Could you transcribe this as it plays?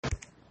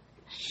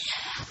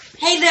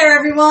Hey there,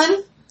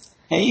 everyone.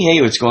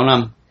 Hey, what's going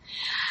on?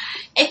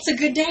 It's a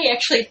good day,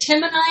 actually.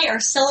 Tim and I are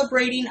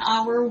celebrating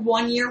our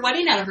 1-year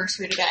wedding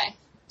anniversary today.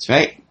 That's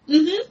right.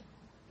 Mm-hmm.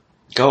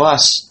 Go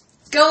us.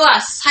 Go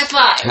us. High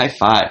five. High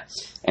five.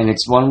 And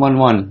it's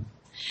 111.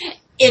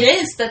 It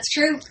is, that's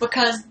true,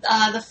 because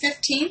the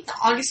 15th,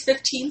 August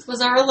 15th, was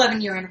our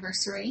 11-year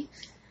anniversary.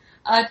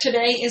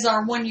 Today is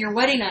our 1-year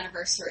wedding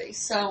anniversary,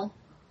 so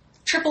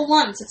triple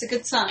ones, it's a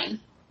good sign.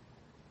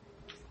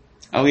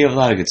 Oh, we have a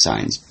lot of good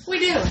signs. We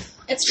do.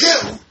 It's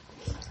true.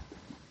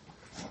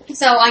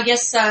 So I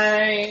guess,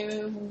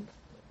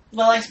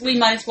 we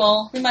might as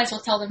well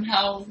tell them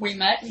how we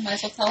met. We might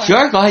as well tell them.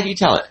 Sure, go ahead, you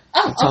tell it.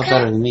 Oh, you tell okay. it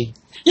better than me.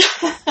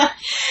 Well,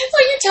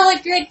 you tell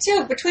it great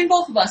too. Between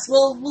both of us,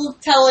 we'll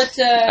tell it.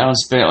 I don't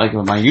spit it like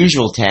with my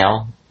usual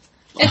tale.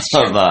 It's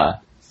true. Of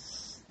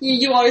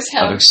you always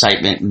have of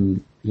excitement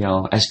and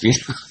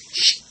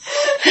espionage.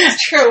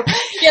 It's true.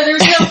 Yeah, there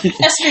was no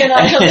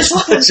espionage on this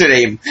one. What's her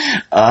name?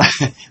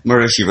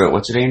 Murder She Wrote.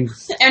 What's her name?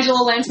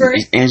 Angela Lansbury.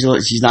 Angela.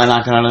 She's not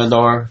knocking on the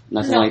door.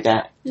 Nothing like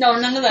that. No,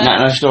 none of that.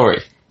 Not in our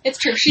story. It's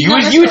true. She's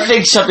You would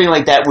think something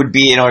like that would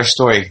be in our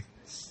story.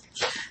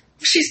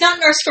 She's not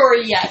in our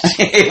story yet.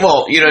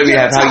 Well, you know what I mean.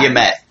 How you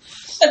met.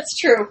 That's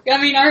true. I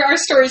mean, our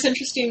story's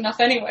interesting enough,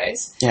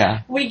 anyways.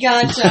 Yeah. We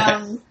got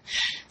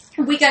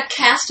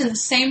cast in the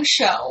same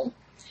show.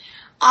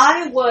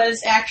 I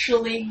was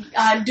actually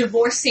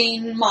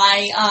divorcing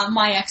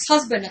my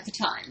ex-husband at the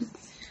time,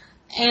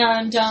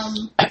 and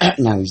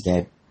now he's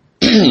dead.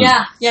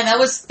 yeah, that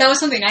was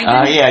something I didn't.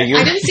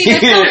 I didn't see that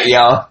coming.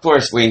 Yeah, of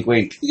course, wink,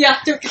 wink.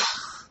 Yeah,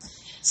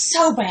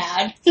 so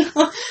bad,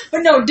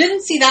 but no,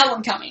 didn't see that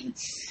one coming.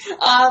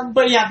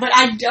 But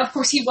of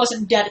course he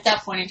wasn't dead at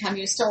that point in time.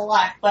 He was still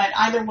alive. But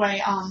either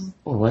way,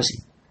 Or was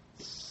he?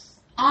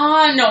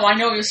 No, I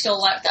know he was still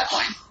alive at that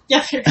point.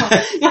 Yeah, there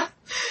you go.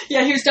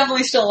 Yeah, he was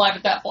definitely still alive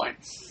at that point.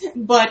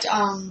 But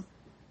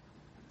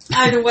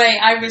either way,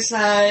 I was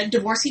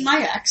divorcing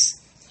my ex,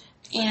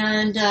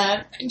 and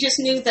just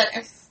knew that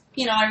if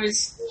I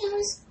was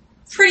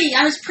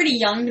pretty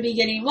young to be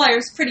getting. Well, I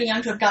was pretty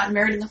young to have gotten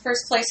married in the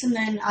first place, and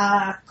then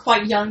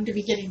quite young to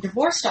be getting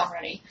divorced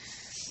already.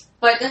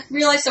 But I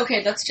realized,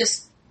 okay,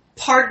 that's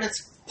part of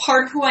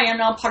who I am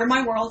now, part of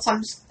my world. So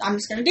I'm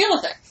just going to deal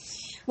with it.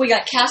 We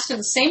got cast in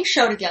the same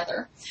show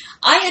together.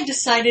 I had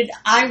decided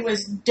I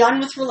was done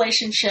with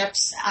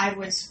relationships. I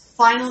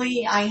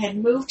had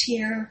moved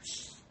here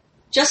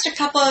just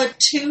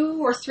 2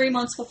 or 3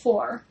 months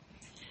before.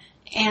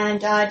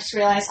 And I just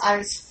realized I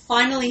was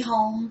finally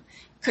home,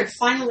 could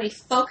finally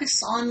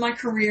focus on my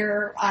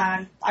career.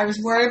 I was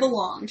where I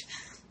belonged.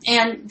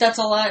 And that's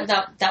all.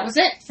 That was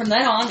it. From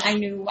then on, I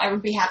knew I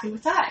would be happy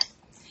with that.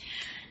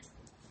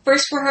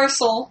 First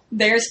rehearsal,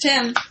 there's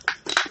Tim.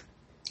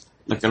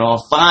 Looking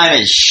all fine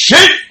as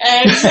shit!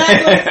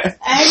 Exactly.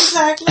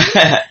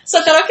 So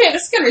I thought, okay,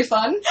 this is going to be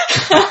fun.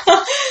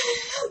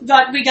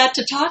 But we got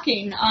to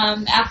talking.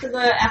 After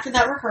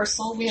that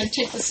rehearsal, we had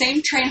to take the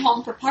same train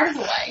home for part of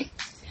the way.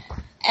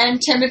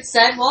 And Tim had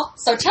said, well,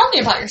 so tell me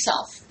about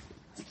yourself.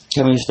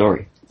 Tell me your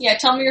story. Yeah,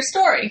 tell me your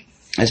story.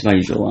 That's my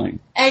usual line.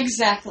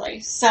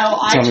 Exactly. So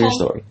Tell me your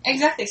story.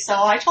 Exactly. So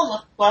I told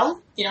him,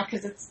 well,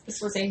 because this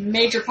was a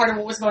major part of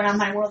what was going on in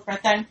my world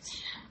right then.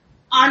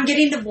 I'm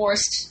getting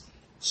divorced.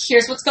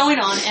 Here's what's going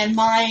on. And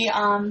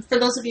my, for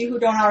those of you who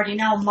don't already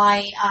know,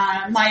 my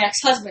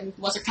ex-husband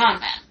was a con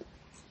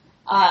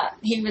man.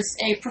 He was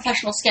a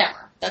professional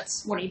scammer.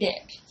 That's what he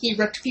did. He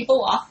ripped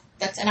people off.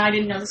 And I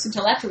didn't know this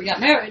until after we got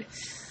married.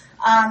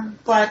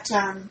 But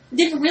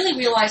didn't really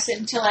realize it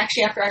until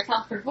actually after I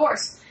filed for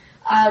divorce.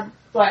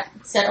 But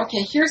said,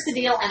 okay, here's the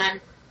deal, and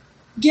I'm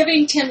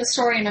giving Tim the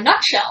story in a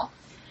nutshell.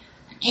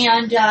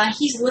 And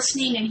he's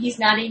listening, and he's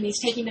nodding, and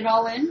he's taking it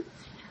all in.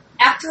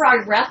 After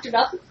I wrapped it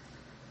up,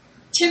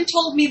 Tim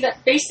told me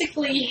that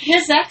basically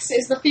his ex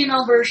is the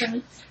female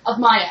version of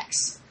my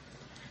ex.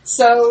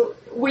 So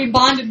we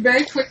bonded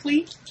very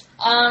quickly.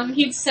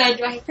 He'd said,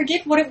 I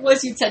forget what it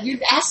was you'd said.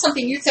 You'd asked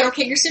something. You'd said,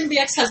 okay, your soon-to-be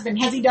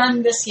ex-husband, has he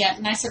done this yet?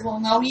 And I said,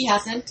 well, no, he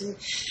hasn't. And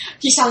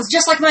he sounds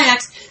just like my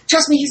ex.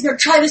 Trust me, he's going to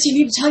try this. You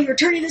need to tell your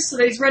attorney this so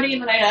that he's ready.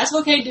 And then I'd ask,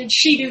 okay, did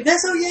she do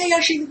this? Oh,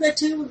 yeah, she did that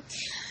too.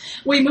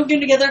 We moved in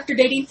together after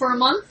dating for a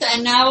month,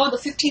 and now the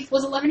 15th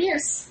was 11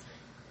 years.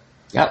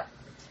 Yep.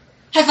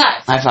 High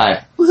five. High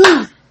five.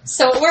 Woohoo!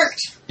 So it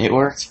worked. It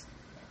worked.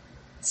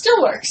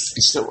 Still works.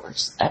 It still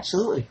works.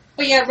 Absolutely.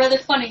 But yeah, rather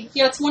funny.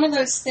 It's one of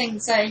those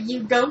things.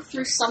 You go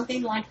through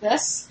something like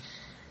this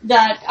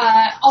that,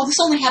 this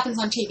only happens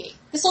on TV.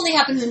 This only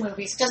happens in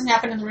movies. It doesn't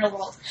happen in the real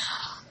world.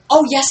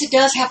 Oh, yes, it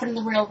does happen in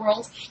the real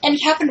world. And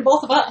it happened to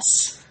both of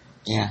us.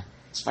 Yeah,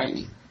 it's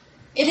frightening.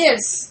 It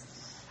is.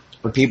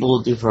 What people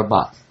will do for a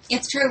buck.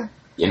 It's true.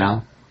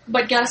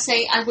 But gotta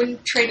say, I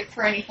wouldn't trade it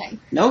for anything.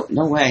 No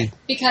way.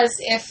 Because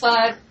if,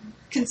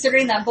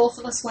 considering that both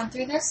of us went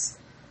through this,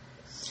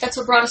 that's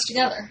what brought us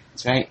together.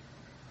 That's right.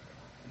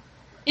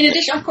 In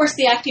addition, of course,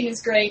 the acting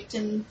is great,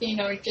 and,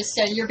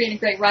 just you're being a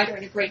great writer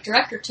and a great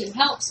director, too,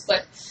 helps,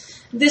 but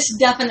this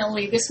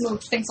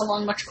moved things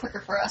along much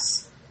quicker for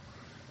us.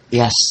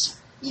 Yes.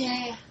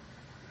 Yeah.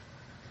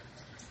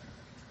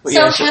 But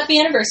So, yeah, happy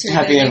anniversary,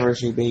 happy baby.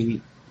 anniversary,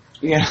 baby.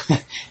 Yeah,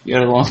 you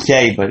had a long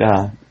day, but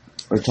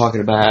we're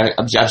talking about.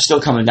 I'm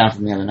still coming down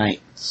from the other night.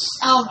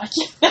 Oh my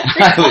god.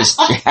 I was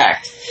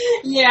jacked,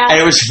 Yeah. and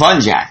it was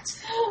fun, jacked,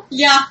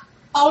 Yeah.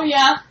 Oh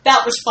yeah.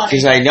 That was funny.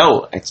 because I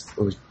know it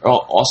was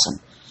awesome.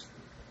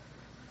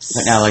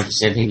 But now, like you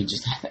said, maybe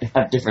just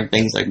have different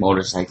things like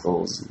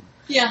motorcycles, and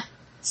Yeah.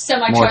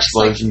 Semi more trucks.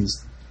 Like,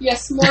 explosions.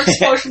 yes, more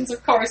explosions,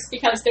 of course,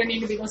 because there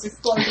need to be those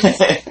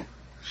explosions.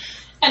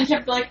 And you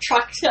have like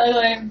trucks,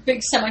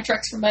 big semi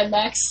trucks from Mad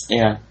Max.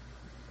 Yeah.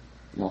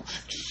 No.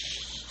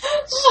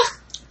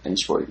 And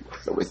sure,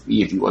 go with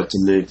me if you want to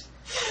live.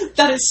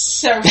 That is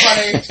so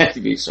funny.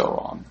 That'd be so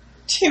wrong.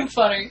 Too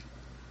funny.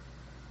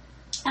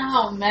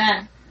 Oh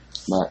man.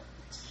 But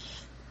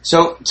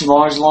so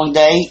tomorrow's a long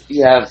day.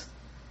 You have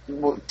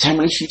 10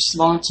 minute shoots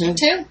tomorrow too.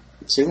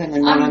 Two, and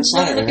then one I'm on really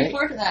Saturday. looking Right?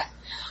 forward to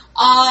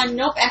that.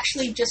 Nope,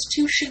 actually just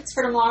 2 shoots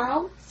for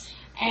tomorrow.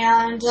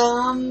 And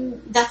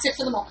that's it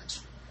for the moment.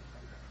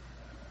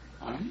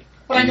 All right.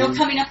 But I know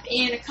coming up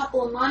in a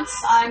couple of months,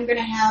 I'm going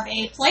to have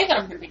a play that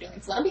I'm going to be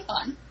doing, so that'll be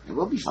fun. It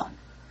will be fun.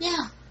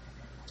 Yeah.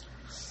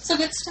 So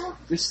good stuff.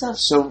 Good stuff.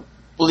 So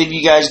we'll leave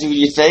you guys do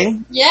your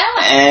thing. Yeah.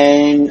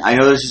 And I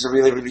know this is a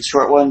really, really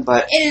short one,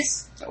 but It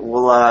is.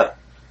 we'll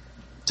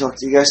talk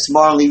to you guys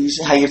tomorrow and leave you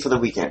hanging for the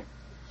weekend.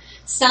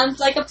 Sounds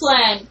like a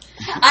plan.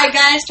 Alright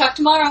guys, talk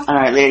tomorrow. All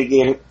right, later,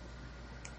 Gator.